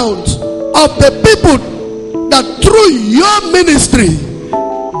account of the people that through your ministry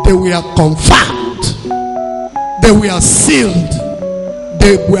they were confirmed, they were sealed,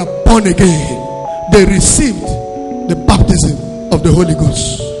 they were born again, they received the baptism of the Holy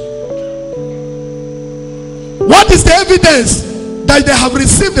Ghost. What is the evidence that they have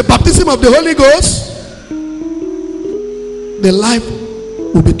received the baptism of the Holy Ghost? The life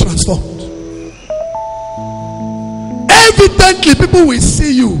will be transformed. Evidently, people will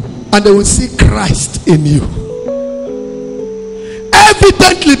see you and they will see Christ in you.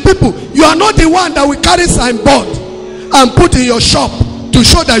 Evidently, people, you are not the one that will carry signboard and put in your shop to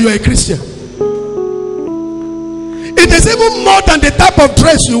show that you are a Christian. It is even more than the type of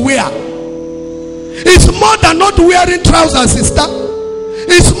dress you wear. It's more than not wearing trousers, sister.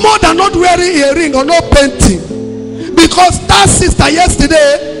 It's more than not wearing a ring or not painting. Because that sister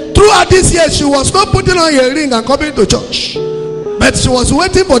yesterday, throughout this year, she was not putting on a ring and coming to church, but she was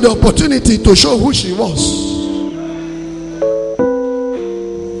waiting for the opportunity to show who she was.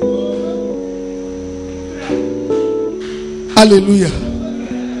 Hallelujah.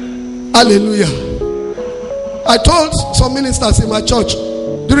 Hallelujah. I told some ministers in my church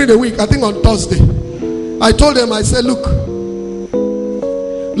during the week, I think on Thursday, I told them, I said, look,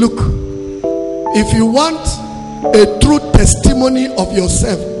 if you want a true testimony of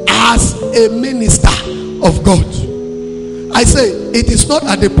yourself as a minister of God, I say, it is not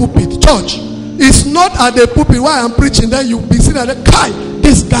at the pulpit. Church, it's not at the pulpit while I'm preaching, then you'll be sitting at the guy.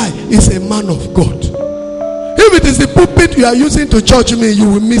 This guy is a man of God. If it is the pulpit you are using to judge me, you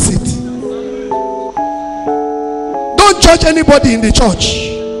will miss it. Don't judge anybody in the church.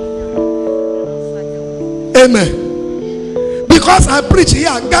 Amen. Because I preach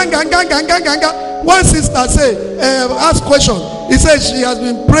here, gang. One sister say, ask question. He said she has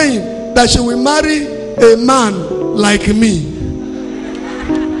been praying that she will marry a man like me.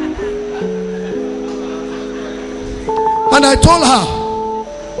 And I told her,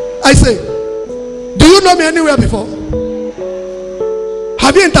 I say, do you know me anywhere before?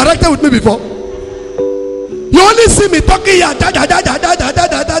 Have you interacted with me before? You only see me talking here.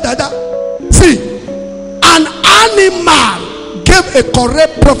 See, an animal gave a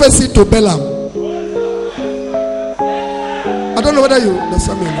correct prophecy to Balaam. I don't know whether you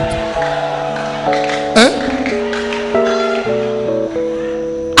understand me or not.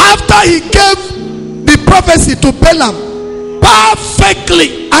 after he gave the prophecy to Balaam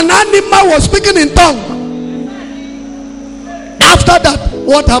perfectly, an animal was speaking in tongue. After that,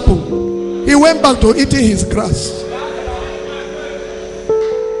 what happened? He went back to eating his grass.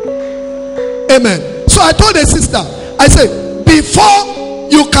 Amen. So I told the sister, I said, before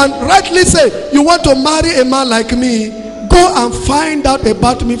you can rightly say you want to marry a man like me, go and find out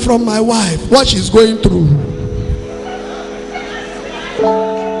about me from my wife, what she's going through.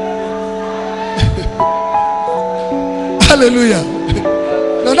 Hallelujah.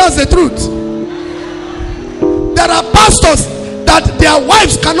 Now that's the truth. There are pastors that their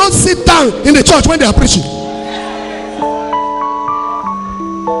wives cannot sit down in the church when they are preaching.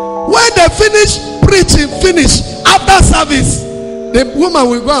 When they finish preaching, after service, the woman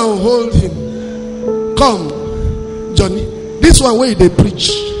will go and hold him. Come, Johnny, this one way they preach.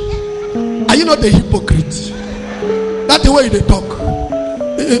 Are you not a hypocrite? That's the way they talk.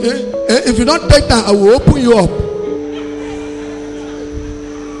 If you don't take time, I will open you up.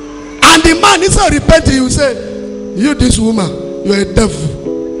 And the man, instead of repenting, he will say, you this woman, you are a devil.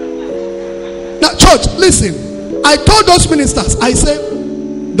 Now church, listen, I told those ministers, I said,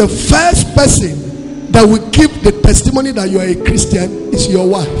 the first person that will give the testimony that you are a Christian is your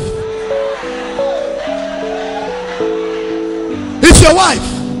wife. It's your wife.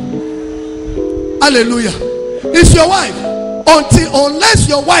 Hallelujah. It's your wife. Unless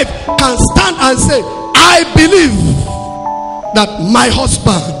your wife can stand and say, I believe that my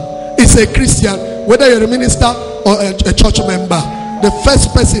husband is a Christian, whether you're a minister or a church member, the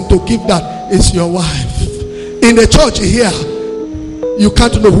first person to give that is your wife. In the church here, you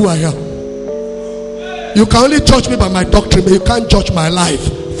can't know who I am. You can only judge me by my doctrine, but you can't judge my life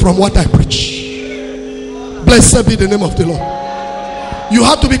from what I preach. Blessed be the name of the Lord. You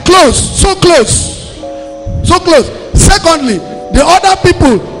have to be close, so close, so close. Secondly, the other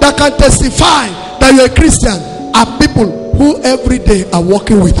people that can testify that you're a Christian are people who every day are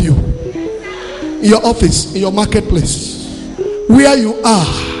working with you. In your office, in your marketplace, where you are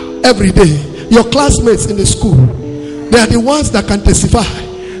every day, your classmates in the school, they are the ones that can testify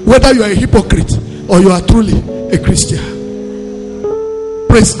whether you are a hypocrite or you are truly a Christian.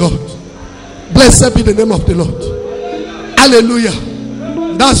 Praise God. Blessed be the name of the Lord. Hallelujah.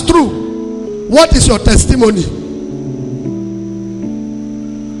 That's true. What is your testimony?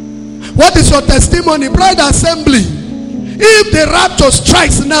 What is your testimony, Bride Assembly? If the rapture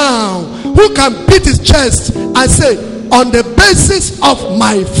strikes now, who can beat his chest and say, on the basis of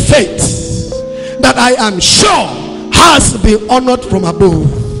my faith, that I am sure has been honored from above,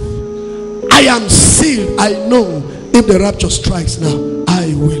 I am sealed. I know if the rapture strikes now,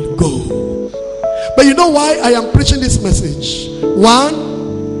 I will go. But you know why I am preaching this message? One,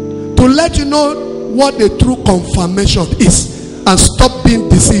 to let you know what the true confirmation is and stop being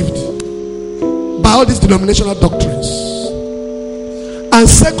deceived by all these denominational doctrines. And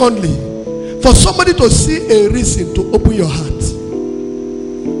secondly, for somebody to see a reason to open your heart,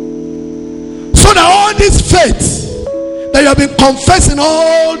 so that all this faith that you have been confessing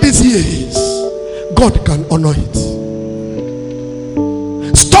all these years, God can honor it.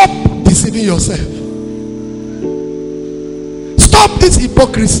 Stop deceiving yourself. Stop this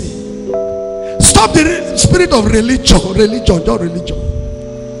hypocrisy. Stop the spirit of religion.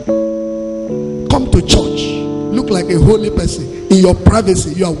 Come to church, look like a holy person. In your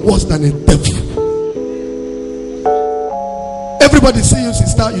privacy, you are worse than a devil. Everybody see you,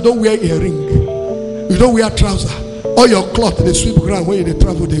 sister. You don't wear earring. You don't wear trouser. All your cloth, they sweep ground. When they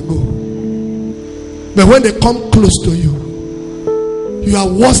travel, they go. But when they come close to you, you are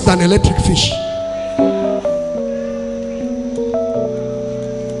worse than electric fish.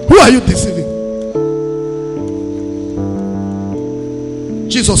 Who are you deceiving?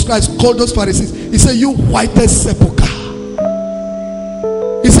 Jesus Christ called those Pharisees. He said, you whited sepulchre.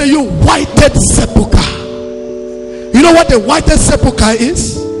 He said, you whited sepulchre. You know what a whited sepulchre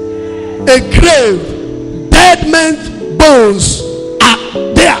is? A grave. Dead men's bones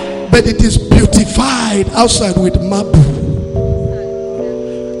are there, but it is beautified outside with marble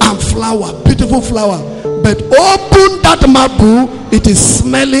and flower, beautiful flower. But open that marble, it is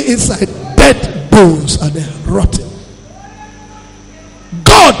smelly inside. Dead bones are there, rotten.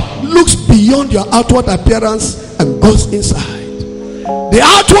 God looks beyond your outward appearance and goes inside. The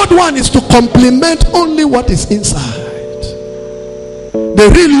outward one is to complement only what is inside. The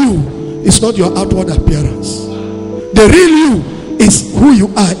real you is not your outward appearance. The real you is who you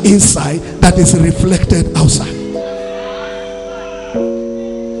are inside that is reflected outside.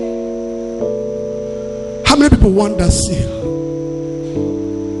 How many people want that seal?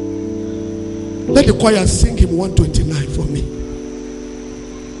 Let the choir sing hymn 129 for me.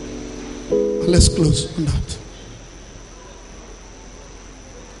 Let's close on that.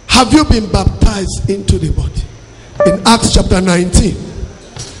 Have you been baptized into the body? In Acts chapter 19,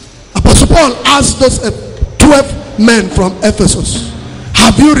 Apostle Paul asked those 12 men from Ephesus,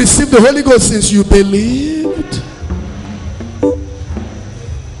 have you received the Holy Ghost since you believed?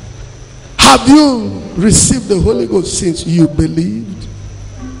 Have you received the Holy Ghost since you believed?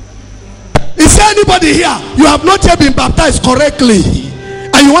 Is there anybody here? You have not yet been baptized correctly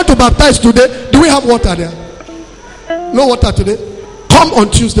and you want to baptize today? Do we have water there? No water today? Come on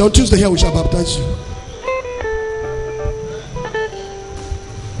Tuesday. On Tuesday here we shall baptize you.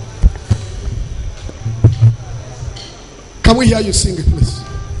 Can we hear you sing it, please?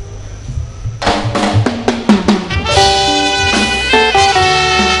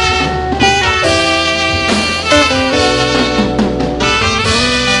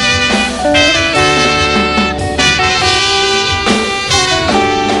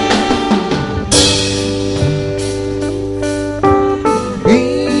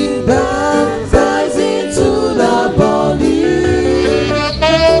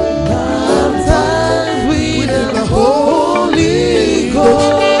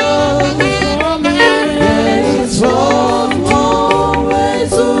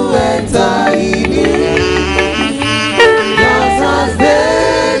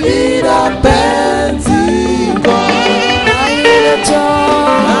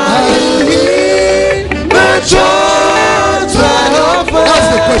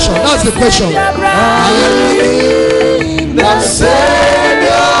 That's the question. The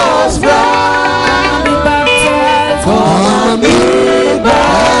Savior's bride. Come be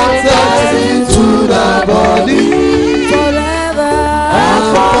baptized into the body forever and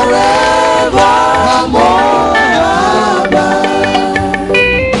forevermore.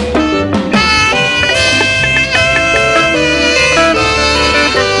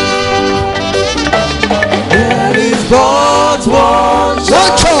 There is but one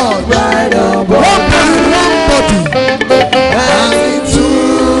church. Right above. One body, and into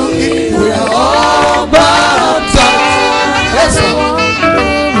it we are all baptized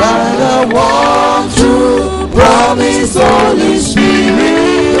by the one true promise Holy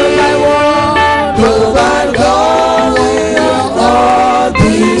Spirit. By God we are all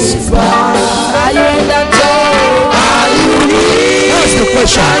these powers. Are you in that joy? Are you in? That's the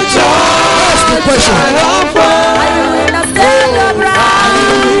question. That's the question. Are you in that celebration?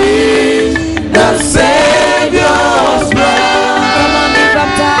 The Savior's bride.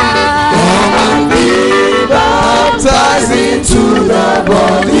 Come and be baptized into the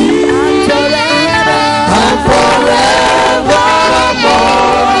body and forevermore.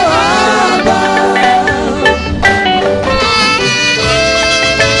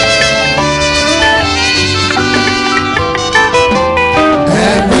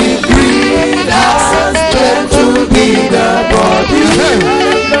 Every creed has strength to be the body.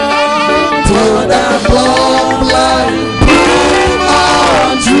 The plumb line,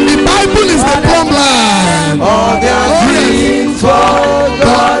 the Bible is the plumb line. All their dreams for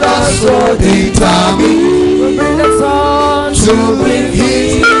God has so determined to bring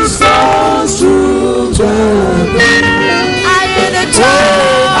His sons through to me. Are you the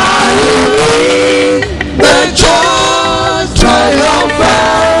church? Are you the church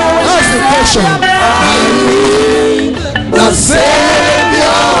triumphant? That's the question. Are you the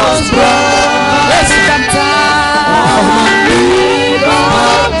Savior's bride?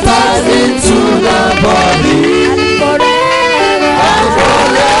 Baptized into the body and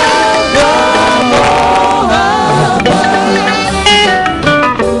forevermore.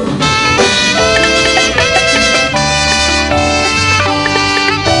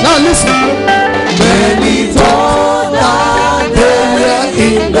 Now listen. Many thought that they were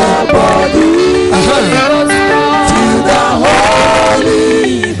in the body till the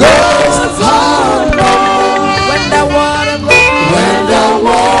Holy Ghost had come. When the word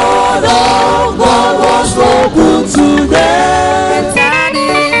of God was spoken to them,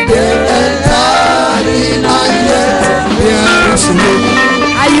 they entered in and yet they are sleeping.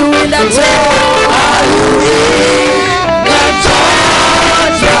 Are you in the church? Are you in the church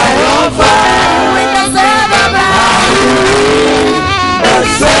triumphant? With the Savior? Are you in the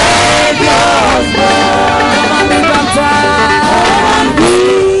Savior's bride? Come and be baptized. Come and be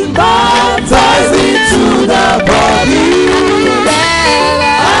baptized into the body.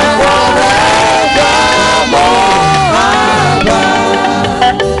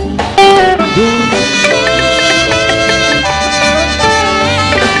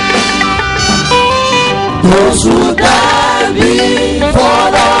 Those who died before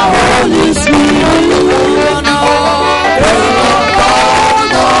the Holy Spirit, they will not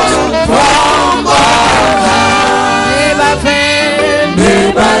from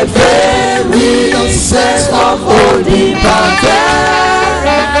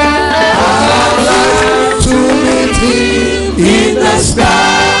to meet him in the sky.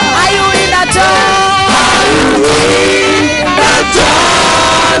 Are you in the church? Are you in the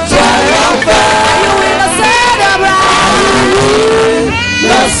church triumphant? Are you in the celebration?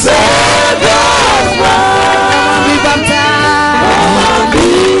 The Savior's bride. Be baptized. Be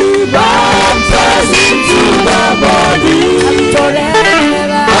baptized into the body. Forever.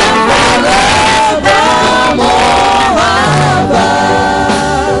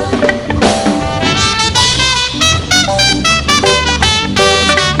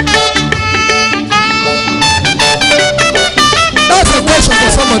 That's a question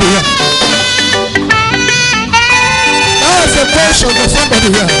for somebody here. That's a question for somebody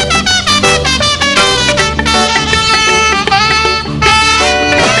here.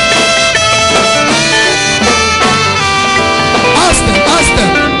 Ask them, ask them.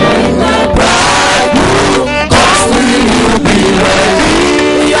 When the bridegroom comes, will you be ready?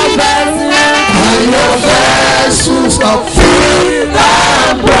 Your blessing. And your vessels of food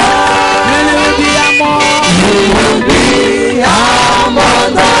and bread. You will be among. You will be among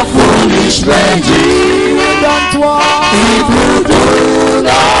the foolish virgins. You don't walk. If you do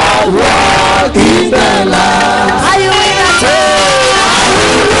not walk in the light. Are you in the church?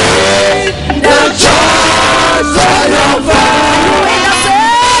 The church triumphant. In the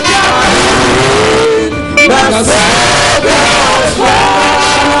celebration. The Savior's bride.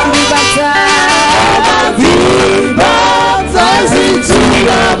 Be baptized. Be baptized into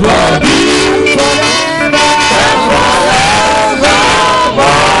the body.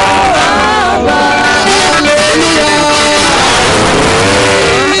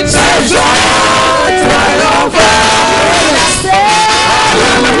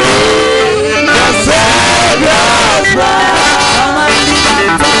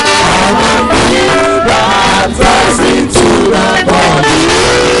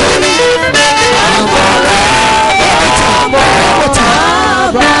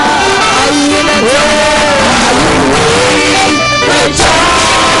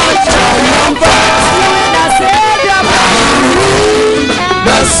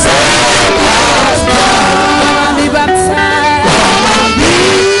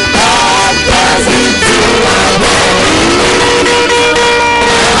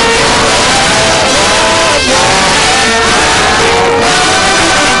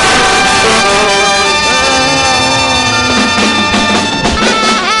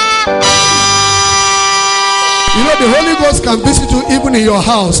 The Holy Ghost can visit you even in your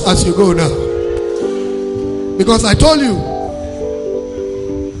house as you go now. Because I told you,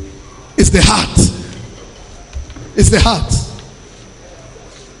 it's the heart. It's the heart.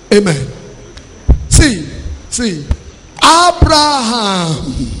 Amen. See,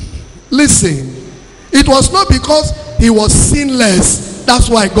 Abraham, listen, it was not because he was sinless, that's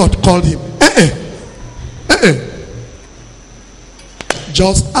why God called him.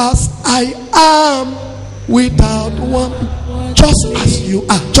 Just as I am, without one, just as you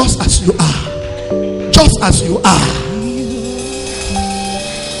are, just as you are, just as you are.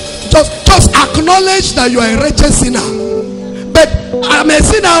 Just acknowledge that you are a wretched sinner. But I'm a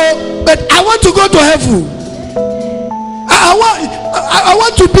sinner, but I want to go to heaven. I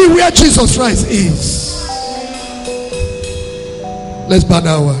want to be where Jesus Christ is. Let's bow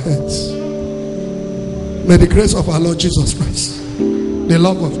down our heads. May the grace of our Lord Jesus Christ, the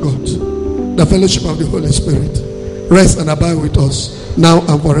love of God, the fellowship of the Holy Spirit rest and abide with us now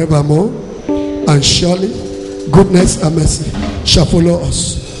and forevermore. And surely goodness and mercy shall follow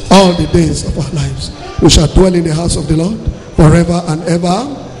us all the days of our lives. We shall dwell in the house of the Lord forever and ever.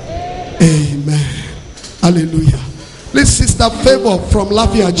 Amen. Hallelujah. Please, Sister Favor from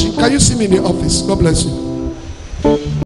Lafiaji, can you see me in the office? God bless you.